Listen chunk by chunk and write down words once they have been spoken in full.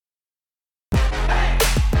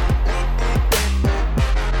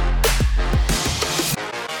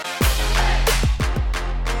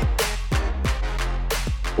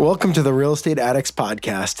Welcome to the Real Estate Addicts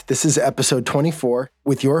Podcast. This is episode 24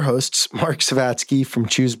 with your hosts, Mark Savatsky from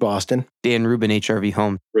Choose Boston, Dan Rubin, HRV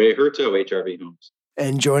Homes, Ray Hurto, HRV Homes.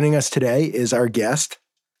 And joining us today is our guest,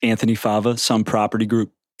 Anthony Fava, Sun Property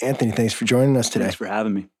Group. Anthony, thanks for joining us today. Thanks for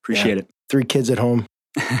having me. Appreciate it. 3 kids at home.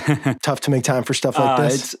 Tough to make time for stuff like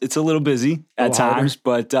this. It's a little busy at times,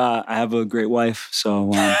 but I have a great wife, so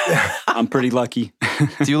I'm pretty lucky.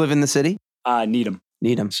 Do you live in the city?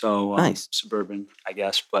 Needham. So nice. Suburban, I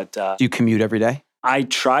guess. But do you commute every day? I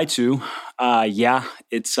try to. Yeah,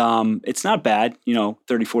 it's not bad,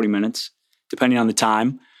 30, 40 minutes, depending on the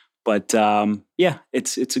time. But yeah,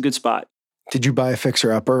 it's a good spot. Did you buy a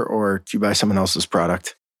fixer-upper or did you buy someone else's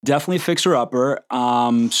product? Definitely fixer-upper.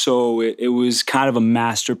 So it was kind of a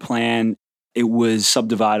master plan. It was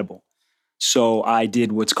subdividable. So I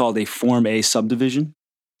did what's called a Form A subdivision.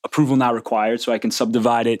 Approval not required, so I can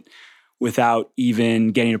subdivide it without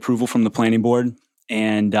even getting approval from the planning board.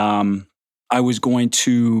 And I was going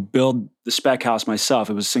to build the spec house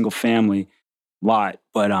myself. It was a single family lot,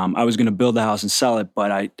 but I was going to build the house and sell it.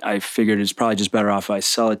 But I figured it's probably just better off if I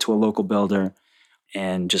sell it to a local builder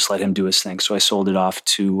and just let him do his thing. So I sold it off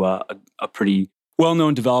to a pretty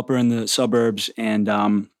well-known developer in the suburbs.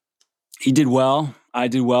 And he did well. I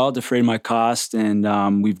did well, defrayed my cost.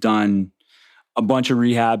 And we've done a bunch of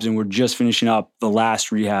rehabs, and we're just finishing up the last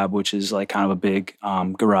rehab, which is like kind of a big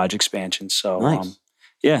garage expansion. So, nice.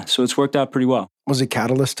 Yeah, so it's worked out pretty well. Was it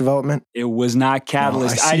Catalyst Development? It was not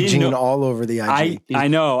Catalyst. No, I see Gene all over the IG. I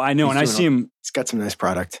know. And I see him. He's got some nice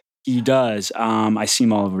product. He does. I see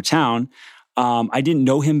him all over town. I didn't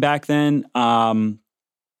know him back then.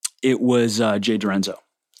 It was Jay Dorenzo,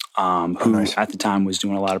 who nice. At the time was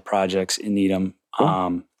doing a lot of projects in Needham.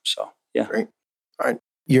 Cool. So, yeah. Great. All right.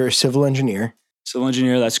 You're a civil engineer. Civil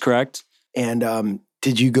engineer, that's correct. And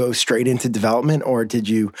did you go straight into development, or did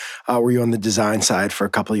you were you on the design side for a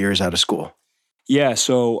couple of years out of school? Yeah,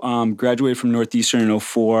 so graduated from Northeastern in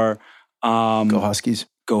 2004. Go Huskies.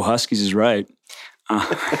 Go Huskies is right.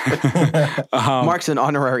 Mark's an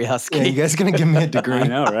honorary Husky. Yeah, you guys going to give me a degree? I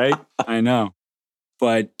know, right? I know.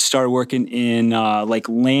 But started working in like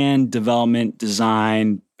land development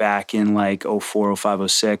design back in like 04,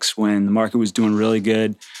 05, 06 when the market was doing really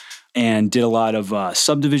good, and did a lot of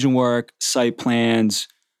subdivision work, site plans,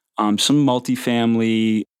 some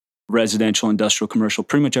multifamily, residential, industrial, commercial,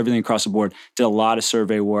 pretty much everything across the board. Did a lot of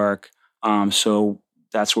survey work. So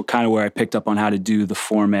that's where I picked up on how to do the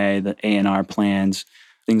Form A, the A&R plans,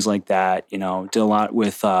 things like that. Did a lot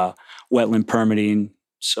with wetland permitting.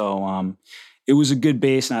 So it was a good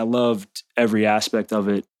base, and I loved every aspect of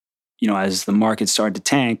it. As the market started to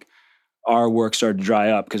tank, our work started to dry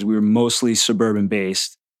up because we were mostly suburban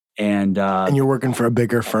based. And you're working for a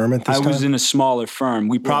bigger firm at this time? I was in a smaller firm.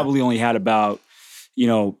 We probably only had about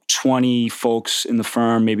 20 folks in the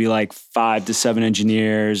firm, maybe like 5 to 7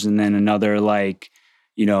 engineers, and then another actually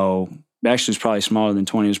it was probably smaller than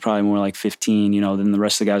 20. It was probably more like 15, then the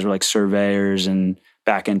rest of the guys were like surveyors and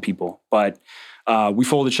back-end people. But we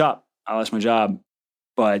folded shop. I lost my job,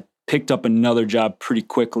 but picked up another job pretty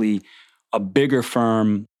quickly, a bigger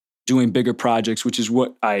firm doing bigger projects, which is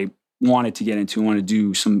what I wanted to get into. I wanted to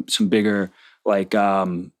do some bigger,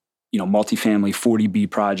 multifamily 40B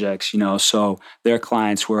projects, so their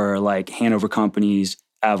clients were like Hanover Companies,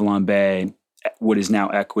 Avalon Bay, what is now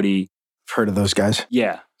Equity. I've heard of those guys.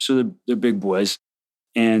 Yeah. So they're big boys.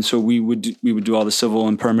 And so we would do all the civil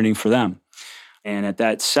and permitting for them. And at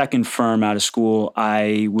that second firm out of school,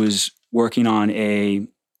 I was working on a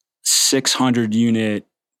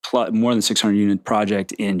more than 600 unit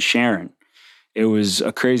project in Sharon. It was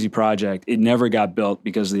a crazy project. It never got built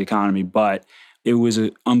because of the economy, but it was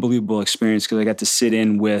an unbelievable experience because I got to sit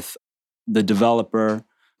in with the developer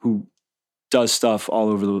who does stuff all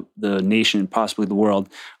over the nation, possibly the world,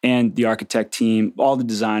 and the architect team, all the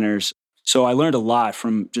designers. So I learned a lot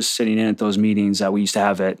from just sitting in at those meetings that we used to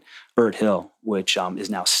have at Burt Hill, which is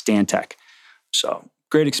now Stantec. So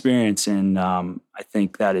great experience, and I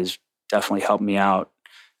think that has definitely helped me out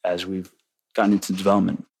as we've gotten into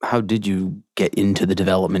development. How did you get into the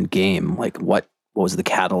development game? Like what was the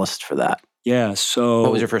catalyst for that? Yeah, so...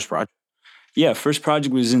 What was your first project? Yeah, first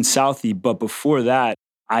project was in Southie, but before that,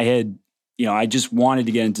 I just wanted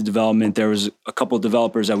to get into development. There was a couple of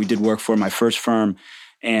developers that we did work for in my first firm,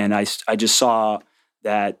 and I just saw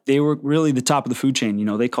that they were really the top of the food chain.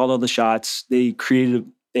 They called all the shots. They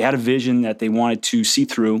had a vision that they wanted to see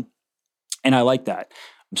through, and I liked that.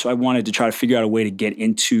 So I wanted to try to figure out a way to get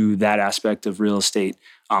into that aspect of real estate.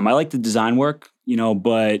 I like the design work,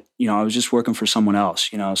 but I was just working for someone else,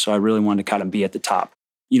 so I really wanted to kind of be at the top.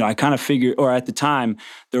 I kind of figured, or at the time,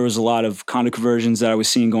 there was a lot of condo conversions that I was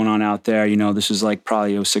seeing going on out there. This was like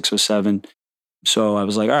probably 06, 07. So I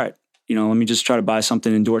was like, all right, let me just try to buy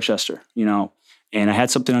something in Dorchester, and I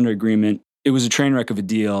had something under agreement. It was a train wreck of a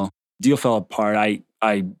deal. Deal fell apart.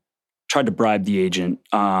 I tried to bribe the agent.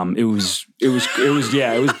 It was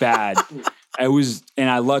bad.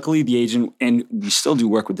 Luckily the agent, and we still do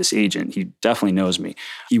work with this agent. He definitely knows me.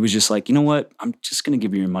 He was just like, you know what? I'm just going to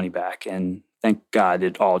give you your money back. And thank God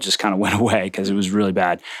it all just kind of went away because it was really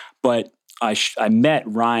bad. But I met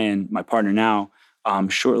Ryan, my partner now,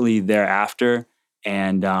 shortly thereafter.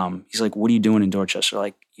 And he's like, what are you doing in Dorchester?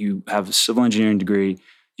 Like, you have a civil engineering degree.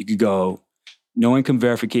 You could go no income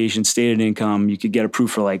verification, stated income. You could get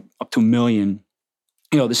approved for like up to $1 million.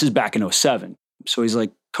 This is back in 07. So he's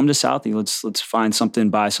like, come to Southie. Let's find something,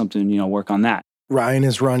 buy something, work on that. Ryan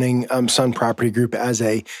is running Sun Property Group as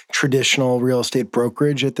a traditional real estate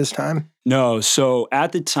brokerage at this time? No. So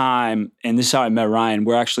at the time, and this is how I met Ryan,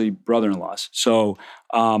 we're actually brother-in-laws. So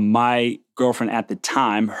my girlfriend at the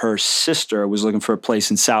time, her sister was looking for a place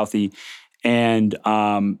in Southie, and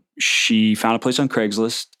she found a place on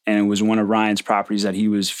Craigslist, and it was one of Ryan's properties that he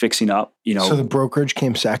was fixing up. So the brokerage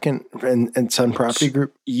came second in Sun Property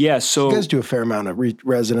Group? Yeah. So you guys do a fair amount of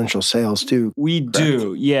residential sales too. We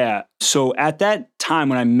do, yeah. So at that time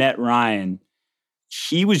when I met Ryan,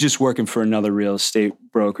 he was just working for another real estate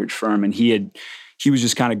brokerage firm, and he was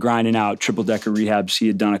just kind of grinding out triple-decker rehabs. He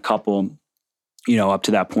had done a couple, up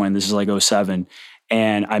to that point. This is like 07.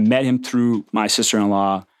 And I met him through my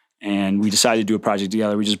sister-in-law, and we decided to do a project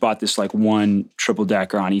together. We just bought this like one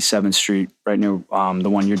triple-decker on East 7th Street, right near the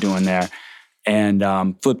one you're doing there, and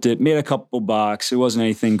flipped it, made a couple bucks. It wasn't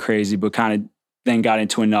anything crazy, but kind of then got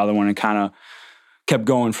into another one and kind of kept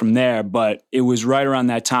going from there. But it was right around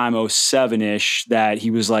that time, 07-ish, that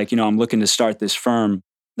he was like, I'm looking to start this firm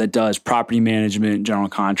that does property management, general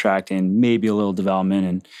contracting, maybe a little development.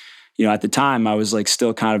 And, at the time I was like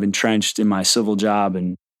still kind of entrenched in my civil job,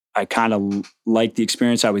 and I kind of liked the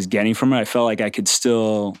experience I was getting from it. I felt like I could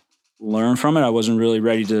still learn from it. I wasn't really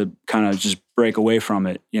ready to kind of just break away from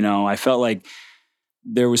it. I felt like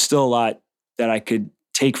there was still a lot that I could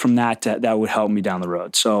take from that would help me down the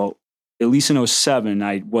road. So at least in 07,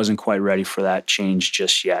 I wasn't quite ready for that change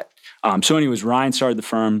just yet. So anyways, Ryan started the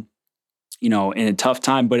firm, in a tough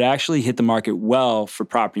time, but it actually hit the market well for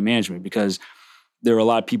property management because there were a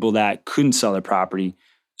lot of people that couldn't sell their property.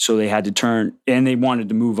 So they had to turn, and they wanted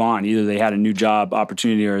to move on. Either they had a new job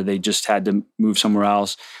opportunity or they just had to move somewhere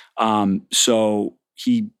else. So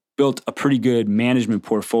he built a pretty good management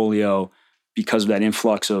portfolio because of that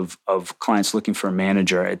influx of clients looking for a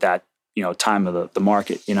manager at that, time of the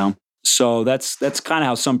market, So that's kind of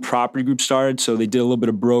how Sun Property Group started. So they did a little bit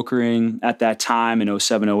of brokering at that time in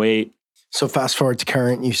 07, 08. So fast forward to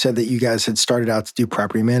current, you said that you guys had started out to do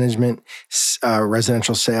property management,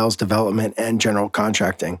 residential sales, development, and general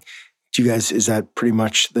contracting. Is that pretty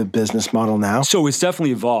much the business model now? So it's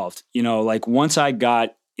definitely evolved. Like once I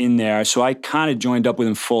got in there, so I kind of joined up with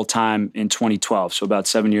him full time in 2012, so about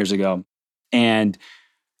 7 years ago. And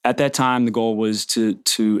at that time, the goal was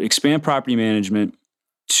to expand property management,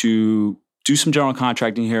 to do some general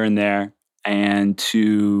contracting here and there, and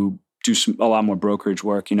to do a lot more brokerage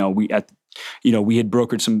work. We had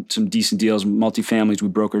brokered some decent deals, multifamilies. We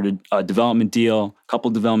brokered a development deal, a couple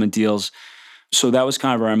of development deals. So that was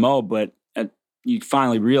kind of our MO, but you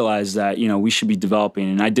finally realize that, we should be developing.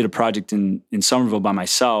 And I did a project in Somerville by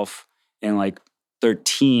myself in like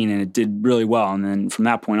 13, and it did really well. And then from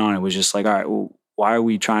that point on, it was just like, all right, well, why are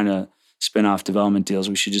we trying to spin off development deals?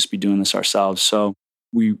 We should just be doing this ourselves. So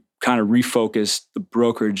we kind of refocused the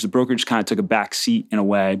brokerage. The brokerage kind of took a back seat in a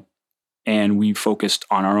way, and we focused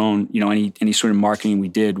on our own, any sort of marketing we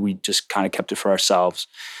did, we just kind of kept it for ourselves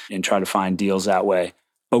and tried to find deals that way.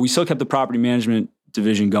 But we still kept the property management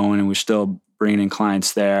division going, and we're still bringing in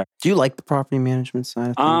clients there. Do you like the property management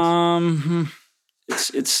side of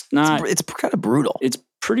things? It's not. It's kind of brutal. It's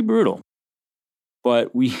pretty brutal,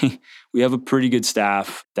 but we have a pretty good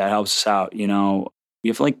staff that helps us out. We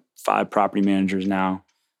have like 5 property managers now,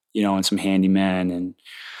 and some handymen, and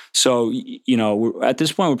so we're, at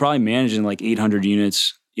this point we're probably managing like 800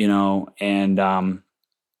 units, and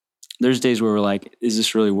there's days where we're like, is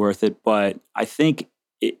this really worth it? But I think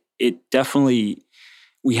it definitely,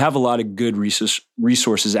 we have a lot of good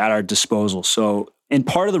resources at our disposal. So, and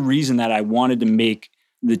part of the reason that I wanted to make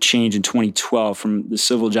the change in 2012 from the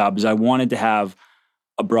civil job is I wanted to have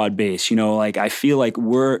a broad base. I feel like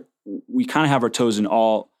we kind of have our toes in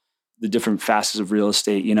all the different facets of real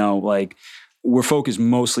estate. We're focused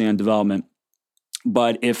mostly on development.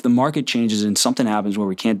 But if the market changes and something happens where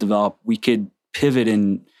we can't develop, we could pivot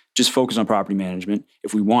and just focus on property management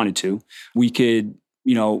if we wanted to. We could,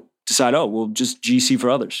 decide, we'll just GC for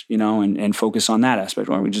others, and focus on that aspect.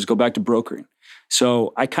 Or we just go back to brokering.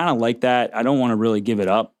 So I kind of like that. I don't want to really give it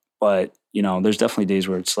up, but there's definitely days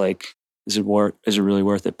where it's like, is it really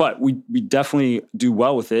worth it? But we definitely do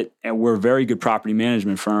well with it, and we're a very good property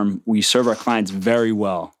management firm. We serve our clients very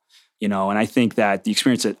well, and I think that the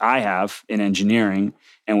experience that I have in engineering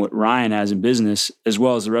and what Ryan has in business, as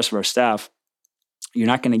well as the rest of our staff, you're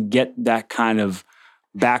not going to get that kind of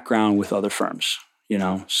background with other firms.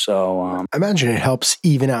 So I imagine it helps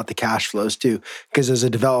even out the cash flows too, because as a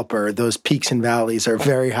developer, those peaks and valleys are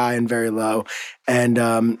very high and very low,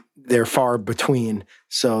 and they're far between.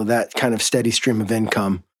 So that kind of steady stream of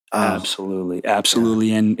income. Absolutely. Yeah.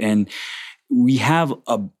 And we have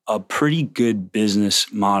a pretty good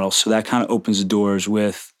business model. So that kind of opens the doors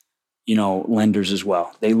with, lenders as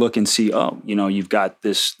well. They look and see, you've got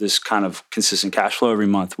this kind of consistent cash flow every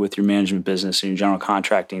month with your management business and your general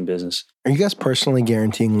contracting business. Are you guys personally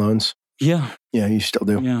guaranteeing loans? Yeah. Yeah, you still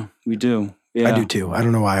do? Yeah, we do. Yeah. I do too. I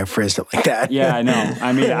don't know why I phrased it like that. Yeah, I know.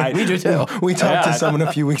 I mean, we do too. We talked to someone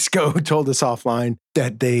a few weeks ago who told us offline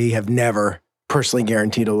that they have never personally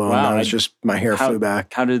guaranteed a loan. Wow, that was just my hair flew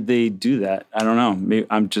back. How did they do that? I don't know. Maybe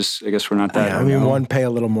I guess we're not that. I mean, one, pay a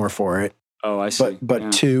little more for it. Oh, I see.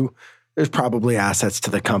 But two, there's probably assets to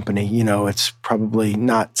the company. It's probably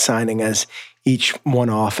not signing as each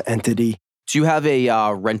one-off entity. Do you have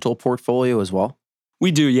a rental portfolio as well?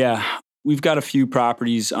 We do, yeah. We've got a few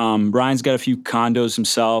properties. Brian's got a few condos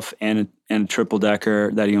himself and a triple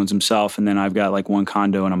decker that he owns himself. And then I've got like one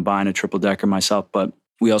condo and I'm buying a triple decker myself. But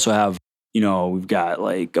we also have, we've got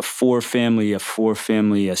like a 4-family, a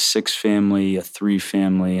 4-family, a 6-family, a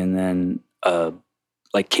 3-family, and then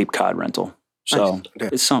like Cape Cod rental. So nice. Okay.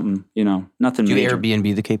 It's something, nothing major. Do you major.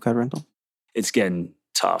 Airbnb the Cape Cod rental? It's getting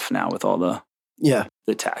tough now with all the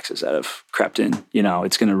taxes that have crept in.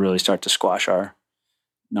 It's going to really start to squash our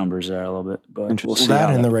numbers there a little bit. But we'll see.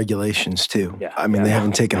 That and the regulations too. Yeah, I mean, they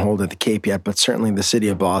haven't taken hold of the Cape yet, but certainly the city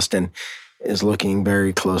of Boston is looking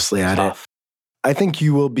very closely at it. I think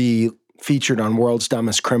you will be featured on World's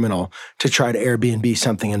Dumbest Criminal to try to Airbnb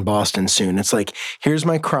something in Boston soon. It's like, here's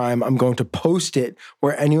my crime. I'm going to post it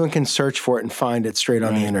where anyone can search for it and find it straight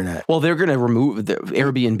on the internet. Well, they're going to remove the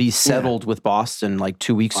Airbnb settled with Boston like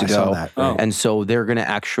 2 weeks ago. I saw that, right? And so they're going to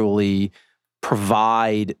actually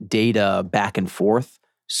provide data back and forth.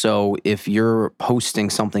 So if you're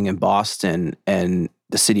posting something in Boston and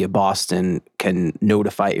the city of Boston can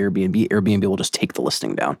notify Airbnb will just take the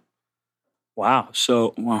listing down. Wow.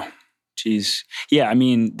 So, geez. Yeah, I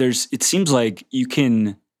mean, it seems like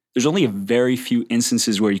there's only a very few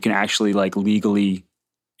instances where you can actually like legally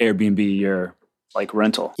Airbnb your like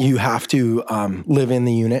rental. You have to live in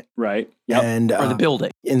the unit. Right. Yep. And, or the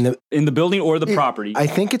building. In the building or the property. I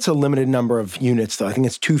think it's a limited number of units though. I think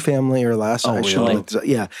it's 2-family or less. Oh, really?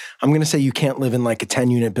 Yeah. I'm going to say you can't live in like a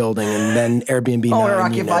 10-unit building and then Airbnb 9 or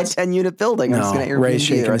occupy 10-unit building. No, Ray's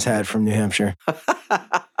shaking his head from New Hampshire.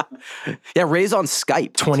 Yeah, Ray's on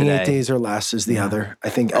Skype 28 today. days or less is the other. I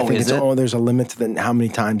think there's a limit to how many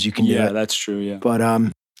times you can do it. Yeah, that's true, yeah. But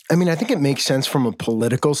I mean, I think it makes sense from a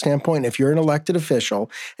political standpoint. If you're an elected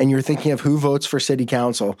official and you're thinking of who votes for city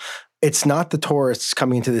council, it's not the tourists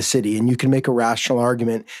coming into the city. And you can make a rational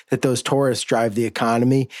argument that those tourists drive the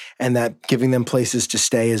economy and that giving them places to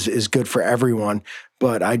stay is good for everyone.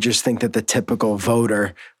 But I just think that the typical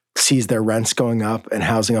voter sees their rents going up and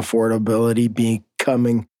housing affordability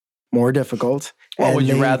becoming more difficult. Well, and would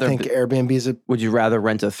you rather think Airbnb is would you rather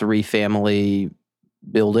rent a 3-family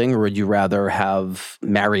building, or would you rather have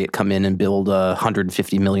Marriott come in and build a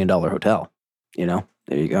 $150 million hotel?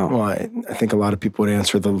 There you go. Well, I think a lot of people would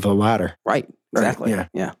answer the latter. Right. Exactly. Right,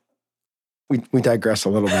 Yeah. We digress a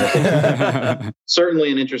little bit.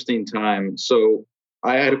 Certainly an interesting time. So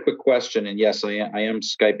I had a quick question, and yes, I am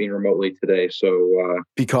Skyping remotely today. So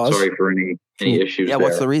because sorry for any issues. Yeah.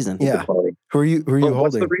 What's the reason? Yeah. Who are you holding?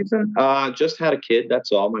 What's the reason? Just had a kid.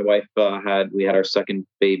 That's all. My wife we had our second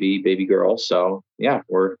baby girl. So yeah,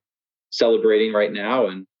 we're celebrating right now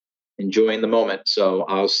and enjoying the moment. So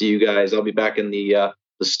I'll see you guys. I'll be back in the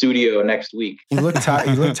studio next week. You look tired.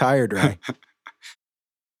 You look tired, Ray.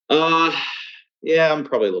 Yeah, I'm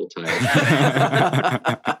probably a little tired.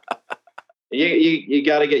 You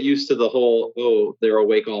got to get used to the whole, they're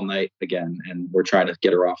awake all night again, and we're trying to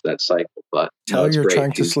get her off that cycle. But tell her you're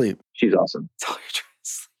trying to sleep. She's awesome. Tell her you're trying to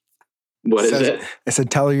sleep. What is it? I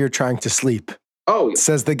said, tell her you're trying to sleep. Oh,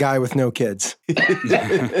 says the guy with no kids. Well,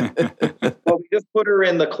 we just put her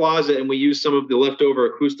in the closet, and we use some of the leftover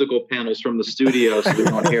acoustical panels from the studio, so we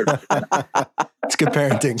don't hear her. It's good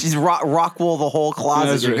parenting. She's rock wool the whole closet.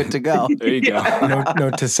 That's You're right. good to go. There you go.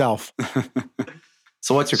 Note to self.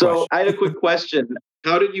 So what's your So question? I had a quick question.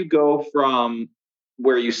 How did you go from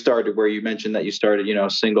where you started, where you mentioned that you started,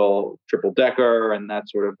 single, triple decker and that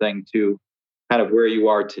sort of thing, to kind of where you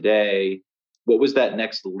are today? What was that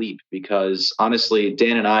next leap? Because honestly,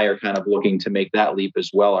 Dan and I are kind of looking to make that leap as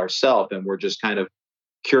well ourselves. And we're just kind of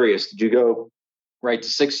curious. Did you go right to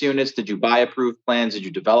 6 units? Did you buy approved plans? Did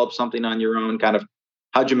you develop something on your own? Kind of,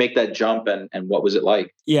 how'd you make that jump and what was it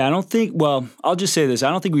like? Yeah, I'll just say this.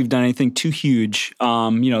 I don't think we've done anything too huge.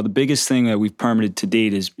 The biggest thing that we've permitted to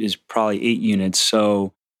date is probably 8 units.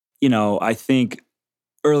 So, I think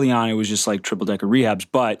early on it was just like triple decker rehabs.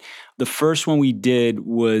 But the first one we did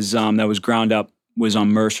was that was ground up was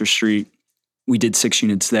on Mercer Street. We did 6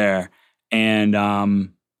 units there. And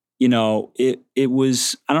it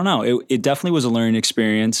was, I don't know, it definitely was a learning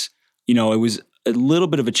experience. It was a little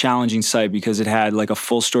bit of a challenging site because it had like a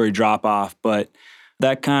full story drop off, but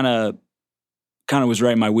that kind of was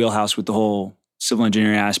right in my wheelhouse with the whole civil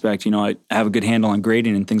engineering aspect. I have a good handle on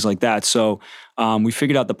grading and things like that. So we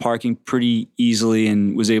figured out the parking pretty easily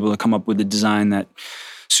and was able to come up with a design that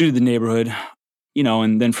suited the neighborhood,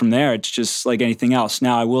 and then from there, it's just like anything else.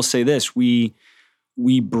 Now, I will say this, we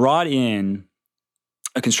brought in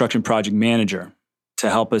a construction project manager to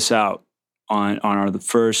help us out on the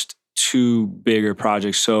first 2 bigger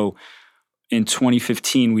projects. So in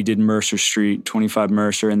 2015, we did Mercer Street, 25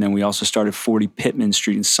 Mercer, and then we also started 40 Pittman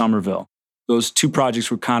Street in Somerville. Those 2 projects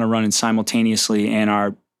were kind of running simultaneously, and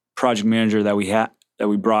our project manager that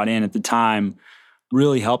we brought in at the time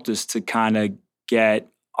really helped us to kind of get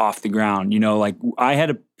off the ground. I had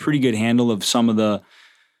a pretty good handle of some of the,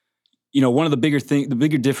 one of the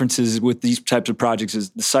bigger differences with these types of projects is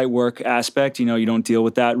the site work aspect. You don't deal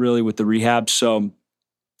with that really with the rehab. So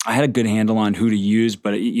I had a good handle on who to use,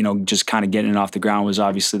 but just kind of getting it off the ground was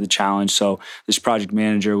obviously the challenge. So this project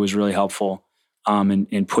manager was really helpful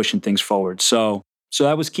in pushing things forward. So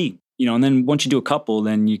that was key. And then once you do a couple,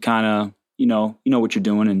 then you kind of you know what you're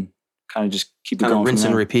doing and kind of just keep it going. Rinse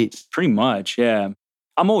and repeat. Pretty much, yeah.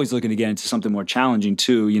 I'm always looking to get into something more challenging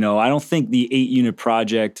too. I don't think the 8-unit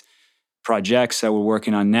projects that we're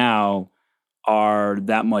working on now are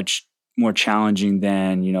that much more challenging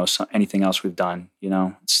than, anything else we've done.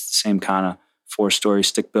 It's the same kind of 4-story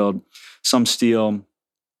stick build, some steel,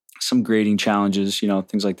 some grading challenges,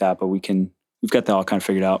 things like that. But we've got that all kind of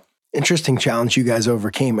figured out. Interesting challenge you guys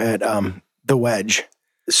overcame at the Wedge.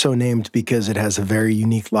 So named because it has a very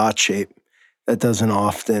unique lot shape that doesn't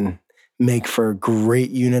often make for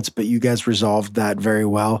great units, but you guys resolved that very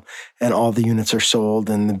well. And all the units are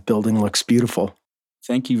sold and the building looks beautiful.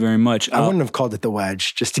 Thank you very much. I wouldn't have called it the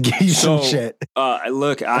Wedge just to give you some shit.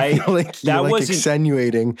 Look, I feel like that was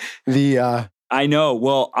extenuating the. I know.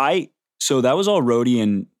 Well, so that was all Rhodey,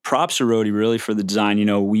 and props to Rhodey really for the design.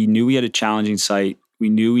 We knew we had a challenging site. We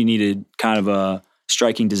knew we needed kind of a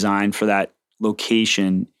striking design for that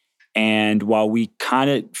location. And while we kind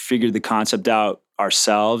of figured the concept out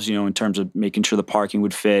ourselves, in terms of making sure the parking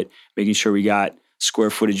would fit, making sure we got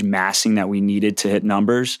square footage massing that we needed to hit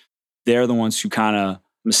numbers, they're the ones who kind of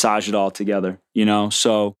massage it all together,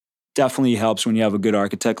 So definitely helps when you have a good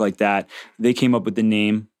architect like that. They came up with the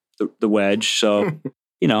name, the Wedge. So,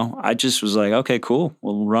 I just was like, okay, cool.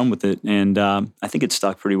 We'll run with it. And I think it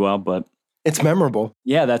stuck pretty well, but. It's memorable.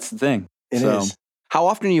 Yeah, that's the thing. It is. How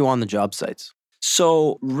often are you on the job sites?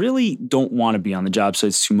 So really don't want to be on the job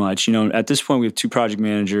sites too much. At this point we have 2 project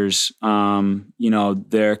managers.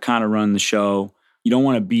 They're kind of running the show. You don't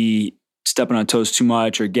want to be stepping on toes too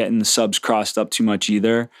much or getting the subs crossed up too much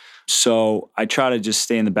either. So I try to just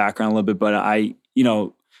stay in the background a little bit, but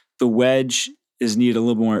the Wedge is needed a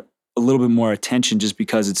little bit more attention just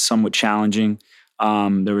because it's somewhat challenging.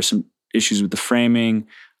 There were some issues with the framing,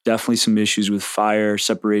 definitely some issues with fire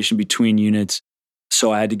separation between units.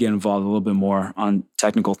 So I had to get involved a little bit more on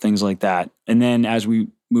technical things like that. And then as we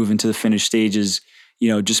move into the finished stages,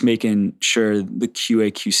 just making sure the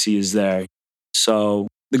QA QC is there. So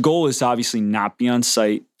the goal is to obviously not be on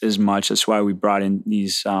site as much. That's why we brought in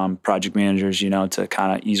these project managers, to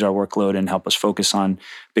kind of ease our workload and help us focus on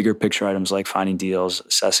bigger picture items like finding deals,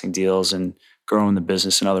 assessing deals, and growing the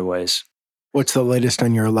business in other ways. What's the latest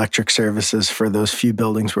on your electric services for those few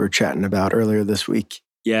buildings we were chatting about earlier this week?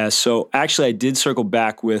 Yeah, so actually I did circle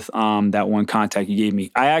back with that one contact you gave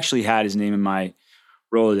me. I actually had his name in my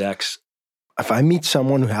Rolodex. If I meet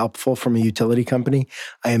someone helpful from a utility company,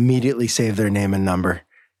 I immediately save their name and number.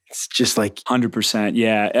 It's just like 100%.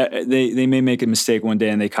 Yeah, they may make a mistake one day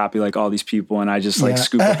and they copy like all these people, and I just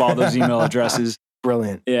scoop up all those email addresses.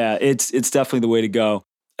 Brilliant. Yeah, it's definitely the way to go.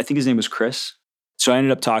 I think his name was Chris. So I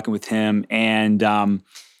ended up talking with him, and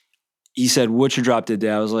he said, "What's your drop dead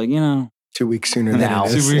day?" I was like, 2 weeks sooner than Now.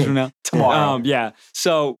 it 2 is. weeks from now. Tomorrow. Yeah.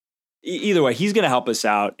 So either way, he's going to help us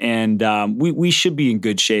out, and we should be in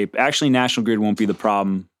good shape. Actually, National Grid won't be the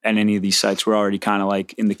problem at any of these sites. We're already kind of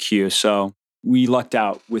like in the queue. So we lucked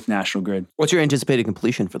out with National Grid. What's your anticipated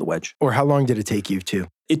completion for the wedge? Or how long did it take you to?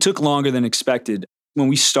 It took longer than expected. When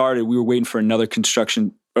we started, we were waiting for another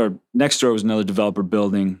construction, or next door was another developer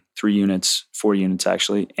building 4 units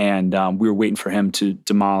actually. And we were waiting for him to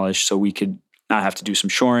demolish so we could not have to do some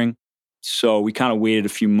shoring. So we kind of waited a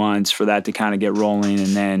few months for that to kind of get rolling.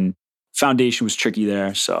 And then foundation was tricky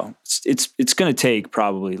there. So it's going to take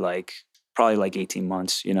probably like 18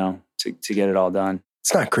 months, to get it all done.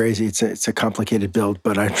 It's not crazy. It's a complicated build,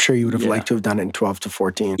 but I'm sure you would have liked to have done it in 12 to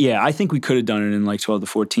 14. Yeah, I think we could have done it in like 12 to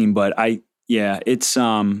 14, but it's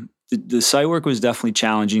the site work was definitely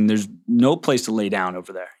challenging. There's no place to lay down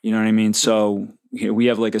over there. You know what I mean? So we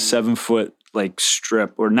have like a 7-foot like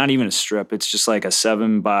strip, or not even a strip. It's just like a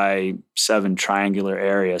 7x7 triangular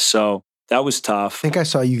area. So that was tough. I think I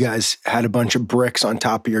saw you guys had a bunch of bricks on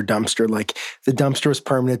top of your dumpster. Like the dumpster was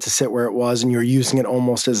permanent to sit where it was, and you were using it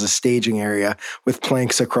almost as a staging area with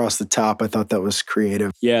planks across the top. I thought that was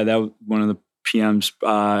creative. Yeah, that was one of the PMs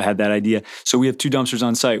had that idea. So we have 2 dumpsters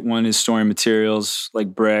on site. One is storing materials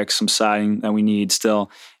like bricks, some siding that we need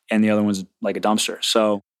still, and the other one's like a dumpster.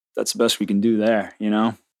 So that's the best we can do there,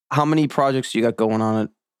 How many projects do you got going on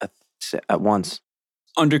at once?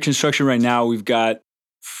 Under construction right now, we've got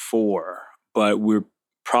 4, but we're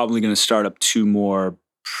probably going to start up 2 more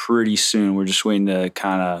pretty soon. We're just waiting to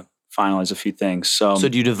kind of finalize a few things. So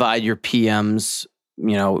do you divide your PMs?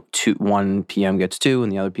 One PM gets 2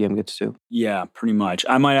 and the other PM gets 2? Yeah, pretty much.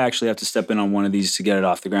 I might actually have to step in on one of these to get it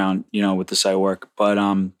off the ground, with the site work. But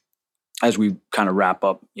as we kind of wrap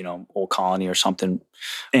up, Old Colony or something,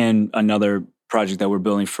 and another project that we're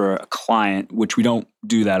building for a client, which we don't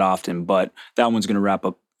do that often, but that one's going to wrap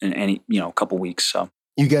up in a couple weeks. So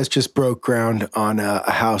you guys just broke ground on a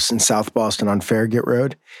house in South Boston on Farragut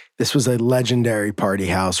Road. This was a legendary party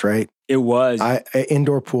house, right? It was.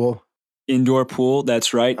 Indoor pool. Indoor pool,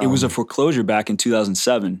 that's right. It was a foreclosure back in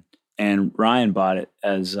 2007, and Ryan bought it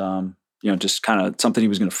as, just kind of something he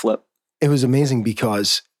was going to flip. It was amazing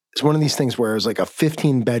because it's one of these things where it was like a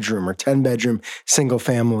 15-bedroom or 10-bedroom single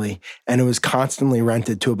family, and it was constantly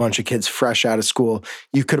rented to a bunch of kids fresh out of school.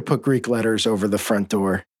 You could have put Greek letters over the front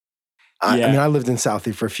door. I mean, I lived in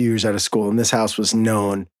Southie for a few years out of school, and this house was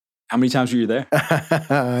known. How many times were you there?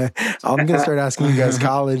 I'm going to start asking you guys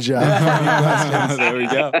college questions. There we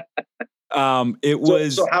go. It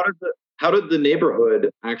was. So how did the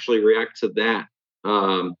neighborhood actually react to that?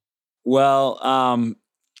 I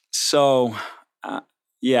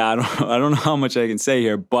don't know how much I can say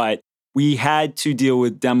here, but we had to deal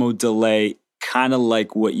with demo delay, kind of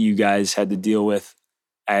like what you guys had to deal with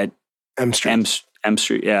at M Street. M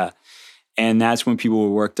Street, yeah. And that's when people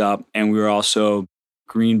were worked up, and we were also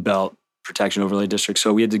Greenbelt Protection Overlay District.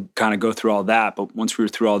 So we had to kind of go through all that. But once we were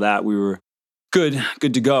through all that, we were good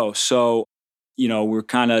to go. So, we're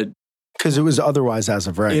kind of... Because it was otherwise as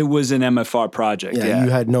of right. It was an MFR project, yeah. You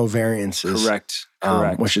had no variances. Correct.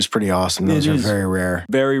 Which is pretty awesome. Those are very rare.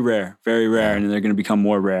 Very rare, and they're going to become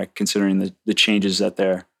more rare considering the changes that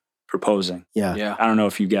they're proposing. Yeah. I don't know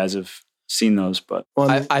if you guys have seen those, but...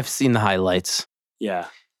 Well, I've seen the highlights. Yeah.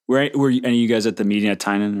 Were any of you guys at the meeting at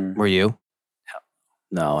Tynan? Were you?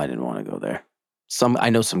 No, I didn't want to go there. I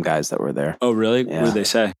know some guys that were there. Oh, really? Yeah. What did they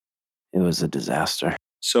say? It was a disaster.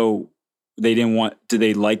 So they didn't want... Did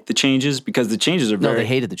they like the changes? Because the changes are very... No, they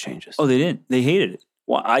hated the changes. Oh, they didn't? They hated it.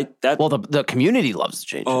 Well, the community loves the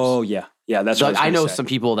changes. Oh, yeah. Yeah, that's what I know some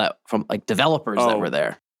people from like developers that were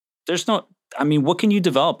there. There's no... I mean, what can you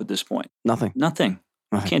develop at this point? Nothing.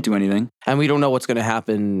 You can't do anything. And we don't know what's going to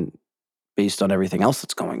happen based on everything else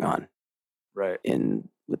that's going on. Right.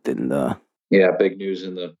 Within the... Yeah, big news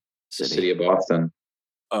in the city of Boston.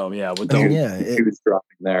 Oh, yeah. Huge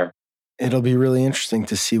dropping there. It'll be really interesting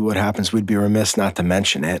to see what happens. We'd be remiss not to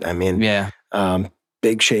mention it. I mean,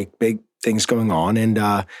 big shake, big things going on. And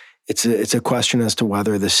it's a question as to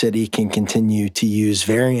whether the city can continue to use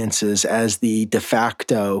variances as the de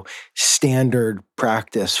facto standard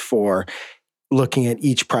practice for looking at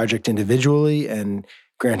each project individually and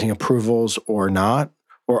granting approvals or not.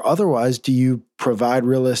 Or otherwise, do you provide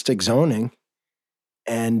realistic zoning?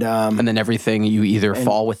 And then everything, you either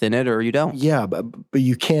fall within it or you don't. Yeah, but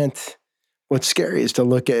you can't. What's scary is to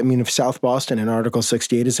look at, if South Boston in Article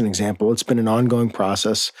 68 is an example, it's been an ongoing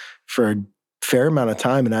process for a fair amount of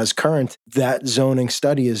time. And as current, that zoning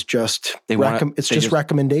study is just,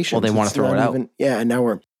 recommendations. Well, they want to throw it out. And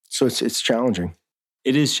now it's challenging.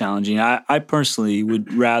 It is challenging. I personally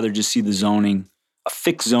would rather just see a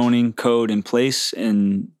fixed zoning code in place,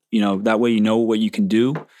 and that way you know what you can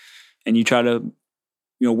do, and you try to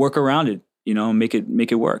work around it, make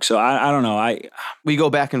it work. So I don't know. We go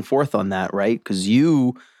back and forth on that, right? Because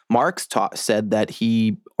Mark's said that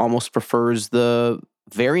he almost prefers the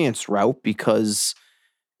variance route because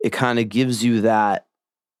it kind of gives you that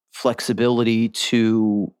flexibility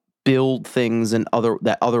to build things and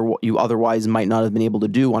you otherwise might not have been able to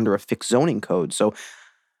do under a fixed zoning code. So,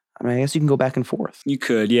 I mean, I guess you can go back and forth. You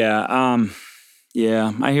could, yeah.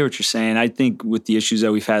 Yeah, I hear what you're saying. I think with the issues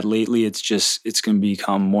that we've had lately, it's going to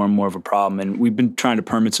become more and more of a problem. And we've been trying to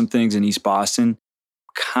permit some things in East Boston,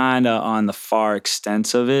 kind of on the far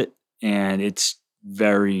extent of it. And it's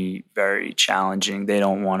very, very challenging. They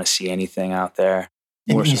don't want to see anything out there.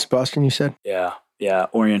 In East Boston, you said? Yeah.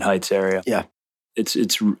 Orient Heights area. Yeah. It's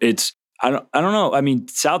I don't know. I mean,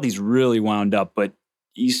 Southeast really wound up, but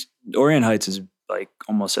Orient Heights is like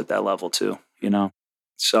almost at that level too,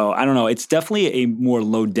 So I don't know. It's definitely a more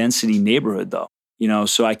low density neighborhood though,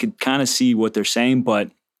 so I could kind of see what they're saying,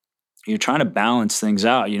 but you're trying to balance things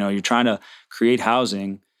out. You're trying to create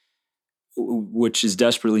housing, which is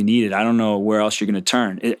desperately needed. I don't know where else you're going to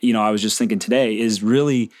turn. I was just thinking today is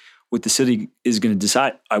really what the city is going to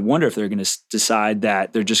decide. I wonder if they're going to decide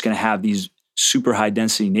that they're just going to have these super high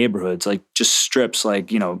density neighborhoods, like just strips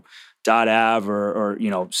like, Dot Ave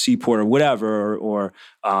or Seaport or whatever, or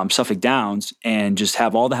Suffolk Downs, and just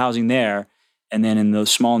have all the housing there. And then in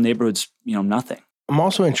those small neighborhoods, nothing. I'm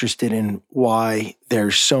also interested in why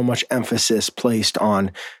there's so much emphasis placed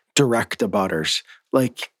on direct abutters.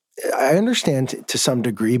 Like, I understand to some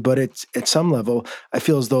degree, but it's at some level, I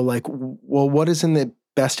feel as though like, well, what is in the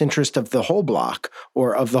best interest of the whole block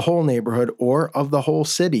or of the whole neighborhood or of the whole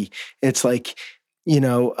city? It's like,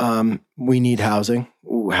 we need housing.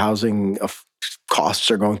 Housing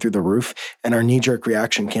costs are going through the roof, and our knee-jerk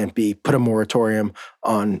reaction can't be put a moratorium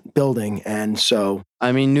on building. And so,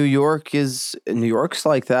 I mean, New York's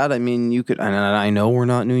like that. I mean, you could, and I know we're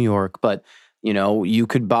not New York, but you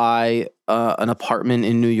could buy an apartment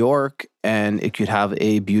in New York, and it could have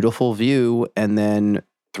a beautiful view, and then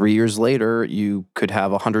 3 years later, you could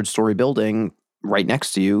have a 100-story building right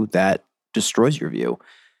next to you that destroys your view.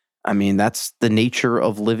 I mean, that's the nature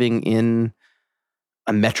of living in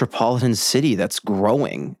a metropolitan city that's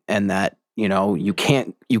growing, and that, you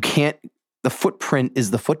can't, the footprint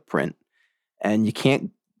is the footprint, and you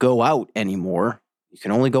can't go out anymore. You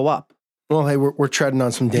can only go up. Well, hey, we're treading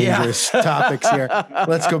on some dangerous topics here.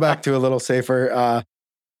 Let's go back to a little safer.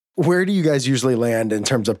 Where do you guys usually land in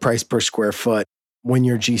terms of price per square foot when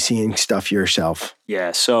you're GCing stuff yourself?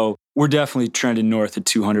 Yeah, so we're definitely trending north of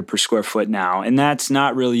 200 per square foot now. And that's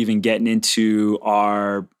not really even getting into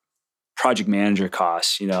our project manager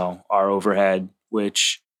costs, our overhead,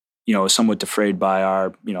 which, is somewhat defrayed by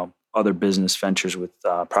our, other business ventures with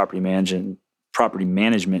property management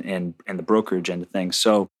and the brokerage end of things.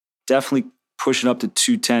 So definitely pushing up to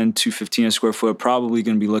 210, 215 a square foot, probably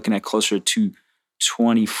going to be looking at closer to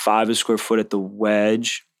 225 a square foot at the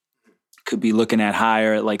wedge. Could be looking at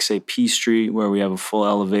higher at like say P Street, where we have a full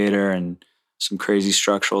elevator and some crazy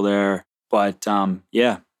structural there. But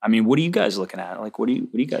yeah, I mean, what are you guys looking at? Like, what are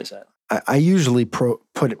you guys at? I usually put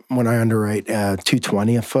it when I underwrite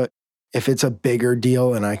 220 a foot. If it's a bigger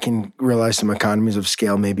deal and I can realize some economies of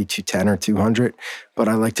scale, maybe 210 or 200. But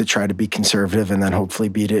I like to try to be conservative and then hopefully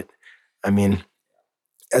beat it. I mean,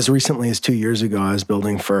 as recently as 2 years ago, I was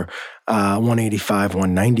building for 185,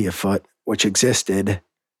 190 a foot, which existed.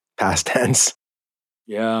 Past tense.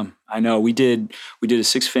 Yeah, I know. We did a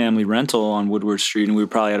 6-family rental on Woodward Street, and we were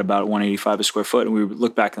probably at about 185 a square foot. And we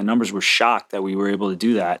look back at the numbers, we're shocked that we were able to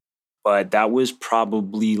do that. But that was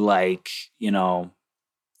probably like 3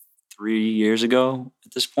 years ago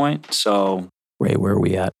at this point. So, Ray, where are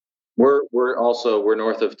we at? We're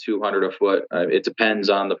north of 200 a foot. It depends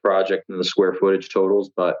on the project and the square footage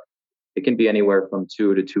totals, but it can be anywhere from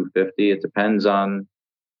 2 to 250. It depends on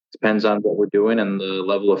what we're doing and the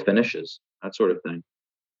level of finishes, that sort of thing.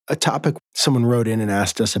 A topic someone wrote in and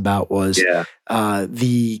asked us about was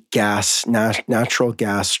the natural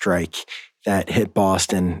gas strike that hit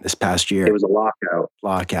Boston this past year. It was a lockout.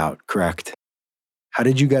 Lockout, correct. How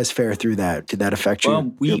did you guys fare through that? Did that affect you?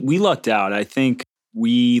 Well, we lucked out. I think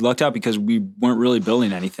we lucked out because we weren't really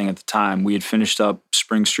building anything at the time. We had finished up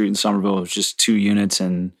Spring Street in Somerville. It was just 2 units,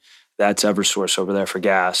 and that's Eversource over there for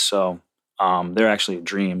gas. So they're actually a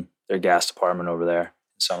dream, their gas department over there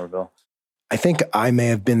in Somerville. I think I may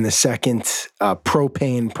have been the second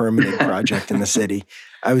propane permitted project in the city.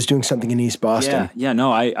 I was doing something in East Boston.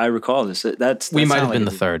 No, I recall this. We might have been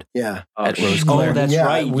the third. Yeah. At Rose Claire. Oh, that's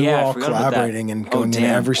right. We were I all forgot about that. collaborating and going in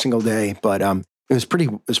damn. every single day. But it was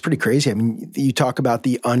pretty crazy. I mean, you talk about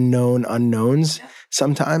the unknown unknowns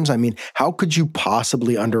sometimes. I mean, how could you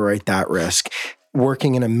possibly underwrite that risk?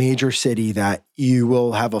 Working in a major city that you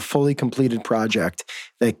will have a fully completed project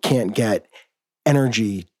that can't get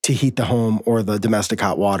energy to heat the home or the domestic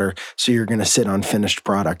hot water, so you're going to sit on finished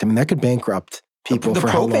product. I mean, that could bankrupt people The for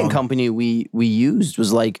how propane long? company we used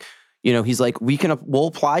was like, he's like, we'll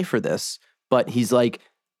apply for this, but he's like,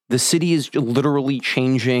 the city is literally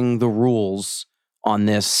changing the rules on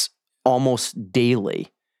this almost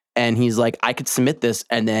daily. And he's like, I could submit this,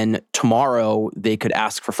 and then tomorrow they could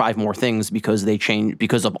ask for 5 more things because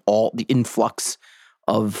of all the influx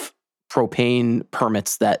of propane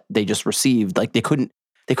permits that they just received. Like they couldn't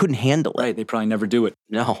handle it. Right, they probably never do it.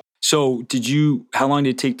 No. So how long did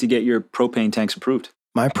it take to get your propane tanks approved?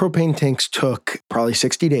 My propane tanks took probably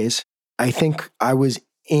 60 days. I think I was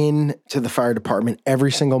in to the fire department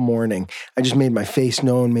every single morning. I just made my face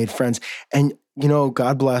known, made friends. And,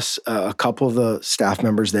 God bless a couple of the staff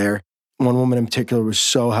members there. One woman in particular was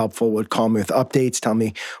so helpful, would call me with updates, tell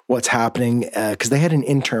me what's happening, because they had an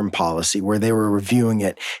interim policy where they were reviewing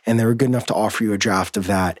it, and they were good enough to offer you a draft of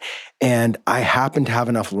that. And I happened to have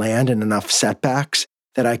enough land and enough setbacks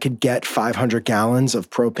that I could get 500 gallons of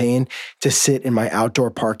propane to sit in my outdoor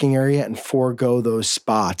parking area and forego those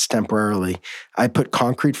spots temporarily. I put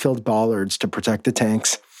concrete-filled bollards to protect the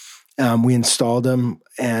tanks. We installed them,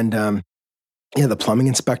 and the plumbing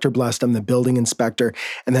inspector blessed them, the building inspector,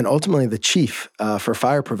 and then ultimately the chief for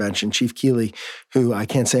fire prevention, Chief Keeley, who I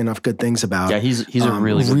can't say enough good things about. Yeah, he's a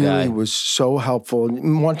really good guy. Really was so helpful.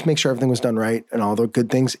 Wanted to make sure everything was done right and all the good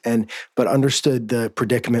things, but understood the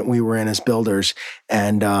predicament we were in as builders,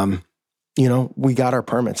 and we got our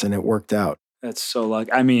permits and it worked out. That's so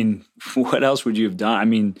lucky. I mean, what else would you have done? I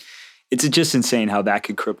mean, it's just insane how that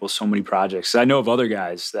could cripple so many projects. I know of other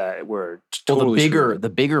guys that were totally the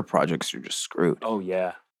bigger projects are just screwed. Oh yeah.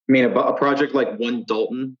 I mean, a project like One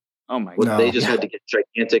Dalton, Oh my well, god. they just had to get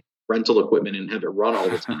gigantic rental equipment and have it run all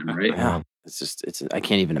the time, right? Yeah. I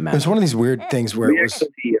can't even imagine. It was one of these weird things where it was,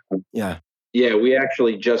 Yeah, we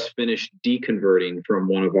actually just finished deconverting from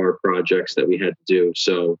one of our projects that we had to do.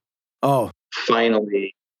 So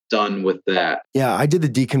finally done with that. Yeah, I did the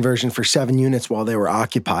deconversion for 7 units while they were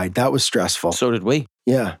occupied. That was stressful. So did we.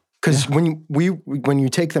 Yeah, because when you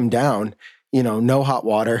take them down, no hot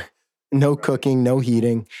water, no cooking, no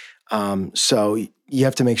heating. So you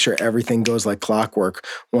have to make sure everything goes like clockwork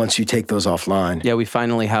once you take those offline. Yeah, we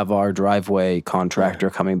finally have our driveway contractor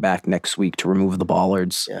coming back next week to remove the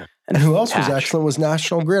bollards. Yeah. And who else was excellent was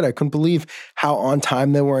National Grid. I couldn't believe how on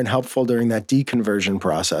time they were and helpful during that deconversion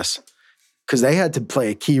process, because they had to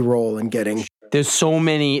play a key role in getting. There's so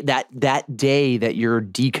many that day that you're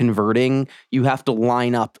deconverting, you have to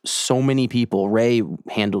line up so many people. Ray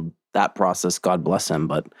handled that process, God bless him,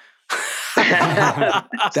 but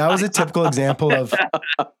That was a typical example of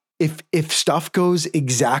if stuff goes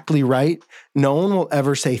exactly right, no one will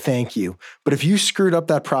ever say thank you. But if you screwed up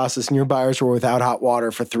that process and your buyers were without hot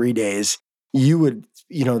water for 3 days, you would,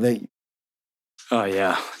 they Oh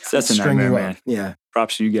yeah. That's a string nightmare, you man. up. Yeah.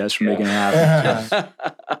 Props to you guys for making it happen.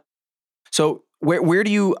 So where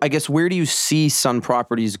do you see Sun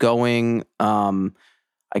Properties going?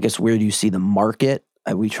 I guess where do you see the market?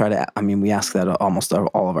 We ask that almost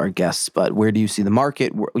all of our guests, but where do you see the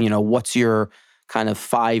market? What's your kind of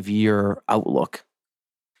 5-year outlook?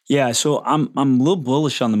 Yeah, so I'm a little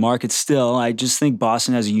bullish on the market still. I just think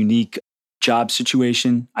Boston has a unique job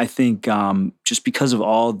situation. I think just because of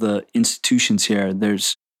all the institutions here,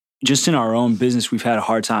 there's just in our own business, we've had a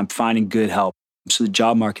hard time finding good help. So the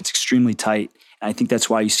job market's extremely tight. And I think that's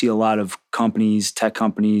why you see a lot of companies, tech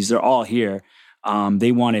companies, they're all here.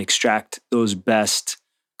 They want to extract those best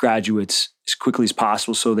graduates as quickly as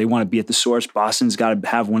possible. So they want to be at the source. Boston's got to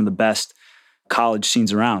have one of the best college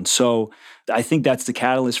scenes around. So I think that's the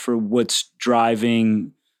catalyst for what's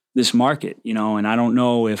driving this market, and I don't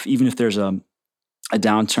know even if there's a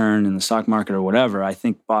downturn in the stock market or whatever, I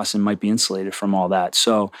think Boston might be insulated from all that.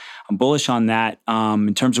 So I'm bullish on that.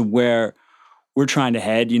 In terms of where we're trying to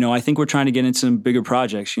head, I think we're trying to get into some bigger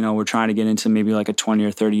projects. We're trying to get into maybe like a 20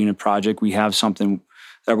 or 30 unit project. We have something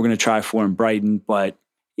that we're going to try for in Brighton, but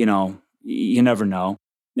you never know.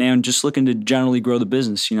 And just looking to generally grow the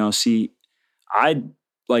business, I'd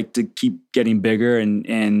like to keep getting bigger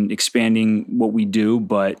and expanding what we do.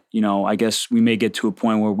 But, I guess we may get to a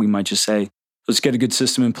point where we might just say, let's get a good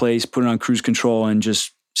system in place, put it on cruise control and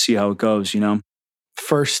just see how it goes,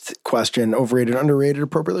 First question, overrated, underrated,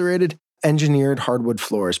 appropriately rated? Engineered hardwood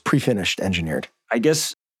floors, pre-finished engineered. I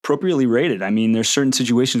guess appropriately rated. I mean, there's certain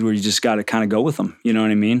situations where you just got to kind of go with them. You know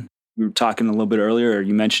what I mean? We were talking a little bit earlier,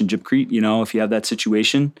 you mentioned Gypcrete. You know, if you have that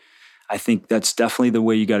situation, I think that's definitely the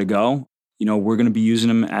way you got to go. You know, we're going to be using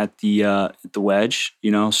them at the wedge,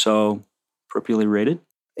 you know, so appropriately rated.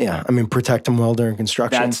 Yeah, I mean, protect them well during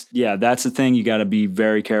construction. That's the thing. You got to be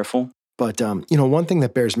very careful. But, one thing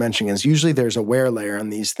that bears mentioning is usually there's a wear layer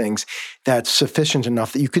on these things that's sufficient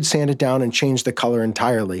enough that you could sand it down and change the color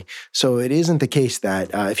entirely. So it isn't the case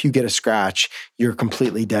that if you get a scratch, you're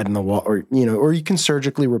completely dead in the wall, or you can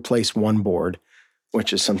surgically replace one board,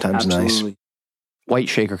 which is sometimes Absolutely. nice. White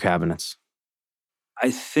shaker cabinets.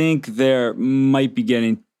 I think they're might be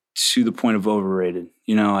getting to the point of overrated.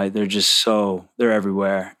 You know, they're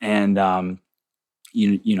everywhere. And,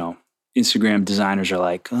 Instagram designers are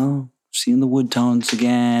like, oh, seeing the wood tones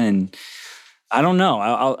again. And I don't know.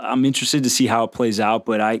 I'm interested to see how it plays out,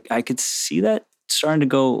 but I could see that starting to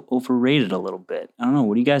go overrated a little bit. I don't know.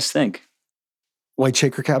 What do you guys think? White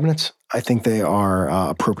shaker cabinets, I think they are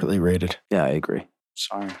appropriately rated. Yeah, I agree.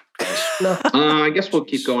 Sorry, guys. No. I guess we'll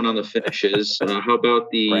keep going on the finishes. How about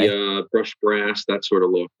the brushed brass, that sort of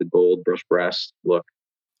look, the gold brushed brass look?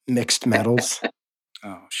 Mixed metals.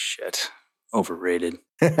 Oh, shit. Overrated.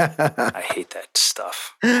 I hate that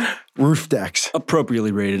stuff. Roof decks.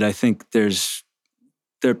 Appropriately rated. I think they're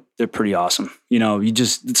pretty awesome. You know,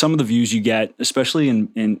 some of the views you get, especially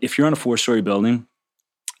in if you're on a 4-story building,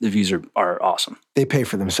 the views are awesome. They pay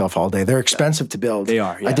for themselves all day. They're expensive to build. They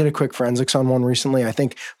are. Yeah. I did a quick forensics on one recently. I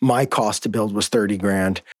think my cost to build was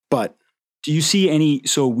 $30,000. But do you see any?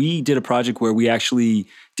 So we did a project where we actually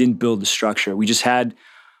didn't build the structure. We just had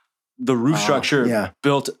the roof structure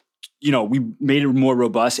built. You know, we made it more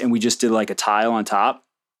robust, and we just did like a tile on top.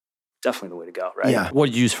 Definitely the way to go, right? Yeah. What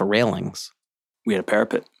did you use for railings? We had a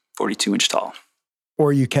parapet, 42-inch tall.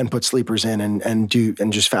 Or you can put sleepers in and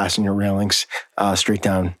just fasten your railings straight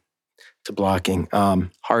down to blocking.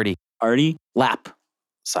 Hardy. Lap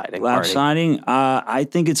siding. Siding. I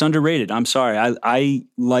think it's underrated. I'm sorry. I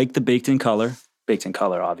like the baked in color. Baked in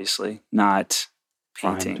color, obviously, not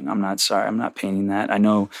painting. I'm not painting that. I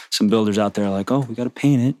know some builders out there are like, oh, we got to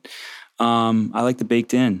paint it. I like the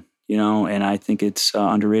baked in, and I think it's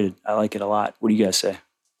underrated. I like it a lot. What do you guys say?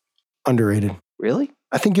 Underrated. Really?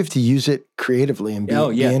 I think you have to use it creatively and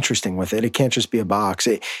be interesting with it. It can't just be a box.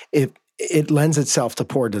 It lends itself to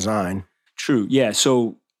poor design. True. Yeah.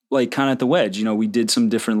 So like kind of at the wedge, we did some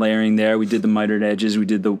different layering there. We did the mitered edges. We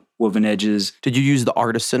did the woven edges. Did you use the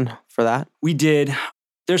artisan for that? We did.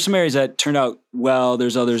 There's some areas that turned out well.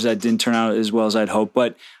 There's others that didn't turn out as well as I'd hoped.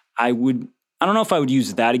 But I don't know if I would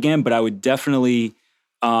use that again, but I would definitely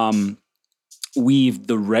weave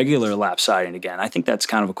the regular lap siding again. I think that's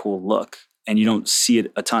kind of a cool look. And you don't see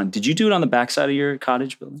it a ton. Did you do it on the backside of your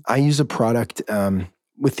cottage building? I use a product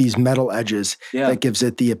with these metal edges that gives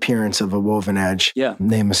it the appearance of a woven edge. Yeah.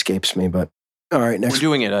 Name escapes me, but all right. Next. We're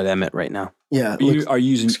doing it at Emmett right now. Yeah. Are you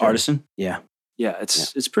using artisan? Yeah. Yeah.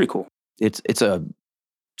 It's pretty cool. It's a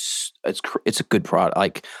good product.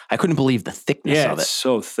 Like I couldn't believe the thickness of it. It's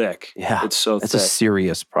so thick. Yeah. It's so thick. It's a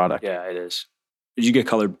serious product. Yeah, it is. Did you get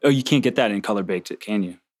color? Oh, you can't get that in color baked, can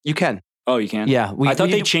you? You can. Oh, you can? Yeah. I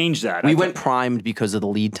thought they changed that. We went primed because of the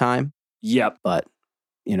lead time. Yep. But,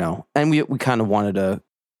 and we kind of wanted to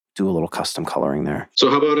do a little custom coloring there.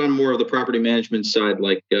 So how about on more of the property management side,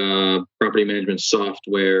 like property management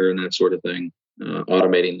software and that sort of thing,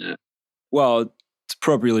 automating that? Well, it's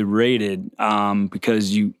appropriately rated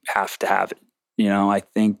because you have to have it. I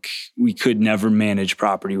think we could never manage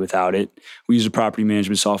property without it. We use a property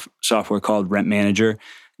management software called Rent Manager.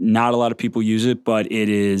 Not a lot of people use it, but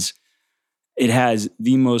it has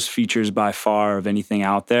the most features by far of anything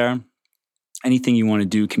out there. Anything you want to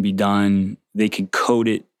do can be done. They can code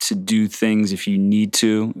it to do things if you need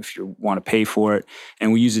to, if you want to pay for it.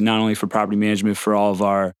 And we use it not only for property management, for all of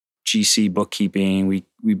our GC bookkeeping.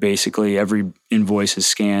 We basically, every invoice is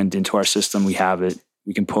scanned into our system. We have it.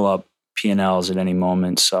 We can pull up P&Ls at any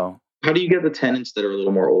moment. So how do you get the tenants that are a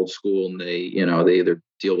little more old school and they either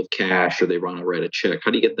deal with cash or they want to write a check?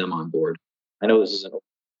 How do you get them on board? I know this isn't.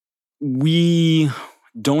 We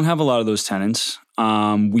don't have a lot of those tenants.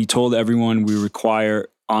 We told everyone we require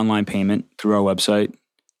online payment through our website.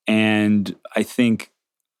 And I think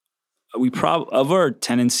of our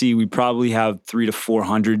tenancy, we probably have 300 to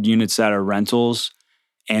 400 units that are rentals,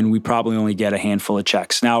 and we probably only get a handful of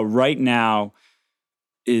checks. Now, right now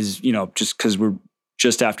is, just because we're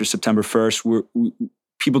just after September 1st,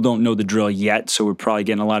 people don't know the drill yet, so we're probably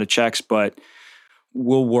getting a lot of checks, but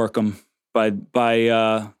we'll work them. By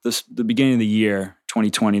the beginning of the year,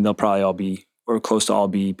 2020, they'll probably all be or close to all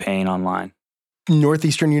be paying online.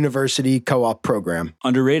 Northeastern University co-op program.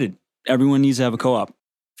 Underrated. Everyone needs to have a co-op.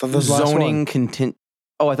 For those last Zoning one. contingent.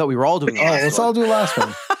 Oh, I thought we were all doing the Oh, last let's one. all do the last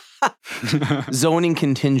one. Zoning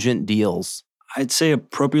contingent deals. I'd say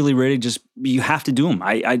appropriately rated. Just you have to do them.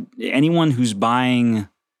 Anyone who's buying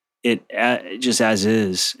it just as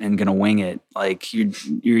is and gonna wing it, like you're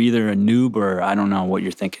either a noob or I don't know what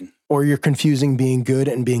you're thinking. Or you're confusing being good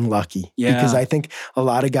and being lucky. Yeah. Because I think a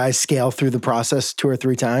lot of guys scale through the process 2 or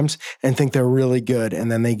 3 times and think they're really good,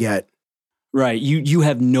 and then they get Right. You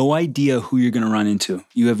have no idea who you're going to run into.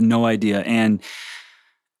 You have no idea. And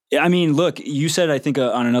I mean, look, you said, I think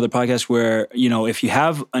on another podcast where, if you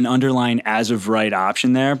have an underlying as of right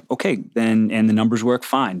option there, okay, then, and the numbers work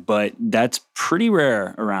fine. But that's pretty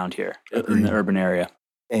rare around here in the urban area.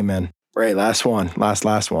 amen. Right. Last one. Last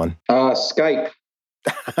one. Skype.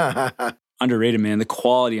 Underrated, man. The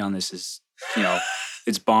quality on this is,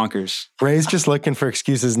 it's bonkers. Ray's just looking for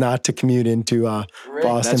excuses not to commute into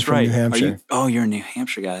Boston That's from right. New Hampshire. You're a New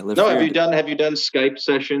Hampshire guy. No, have you done Skype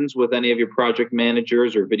sessions with any of your project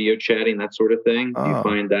managers or video chatting, that sort of thing? Do you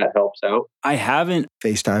find that helps out? I haven't.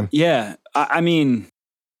 FaceTime. Yeah. I mean,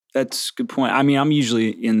 that's a good point. I mean, I'm usually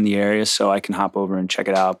in the area, so I can hop over and check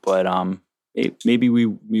it out. But maybe we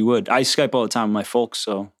would. I Skype all the time with my folks,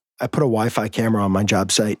 so. I put a Wi-Fi camera on my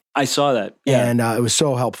job site. I saw that. Yeah. And it was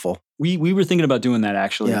so helpful. We were thinking about doing that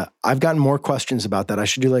actually. Yeah. I've gotten more questions about that. I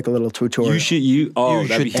should do like a little tutorial. You should You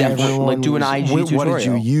that'd be should definitely do an IG tutorial. What did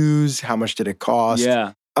you use? How much did it cost?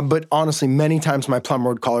 Yeah. But honestly, many times my plumber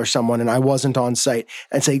would call or someone and I wasn't on site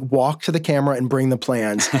and say, walk to the camera and bring the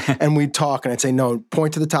plans. And we'd talk and I'd say, no,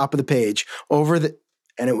 point to the top of the page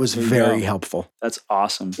and it was very helpful. That's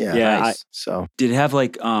awesome. Yeah. Nice. So Did it have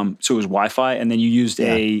like, so it was Wi-Fi and then you used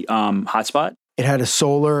a hotspot? it had a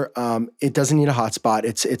solar, it doesn't need a hotspot.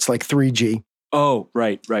 It's like 3G. Oh,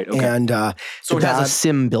 right. Okay. And So it has a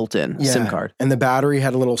SIM built in, SIM card. And the battery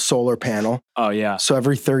had a little solar panel. Oh, yeah. So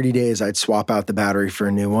every 30 days, I'd swap out the battery for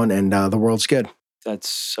a new one, and the world's good. That's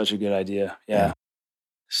such a good idea. Yeah.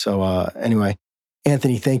 So anyway,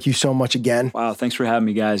 Anthony, thank you so much again. Wow. Thanks for having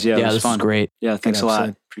me, guys. Yeah, it was this fun. is great. Yeah, thanks a lot.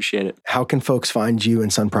 episode. Appreciate it. How can folks find you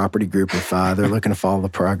and Sun Property Group if they're looking to follow the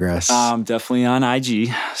progress? Definitely on IG,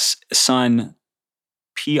 Sun,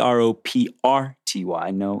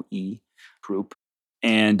 PROPRTY, no E, group.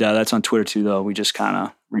 And that's on Twitter too, though. We just kind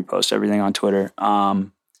of repost everything on Twitter.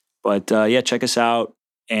 But check us out.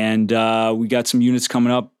 And we got some units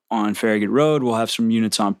coming up on Farragut Road. We'll have some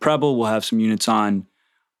units on Preble. We'll have some units on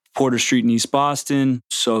Porter Street in East Boston.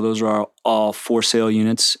 So those are all for sale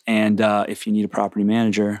units. And if you need a property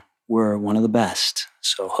manager, we're one of the best.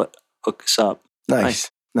 So hook us up.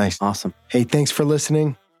 Nice. Awesome. Hey, thanks for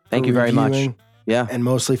listening. Thank for you very much. reviewing, Yeah. And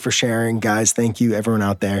mostly for sharing. Guys, thank you, everyone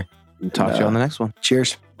out there. Talk to you on the next one.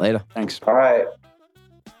 Cheers. Later. Thanks. All right.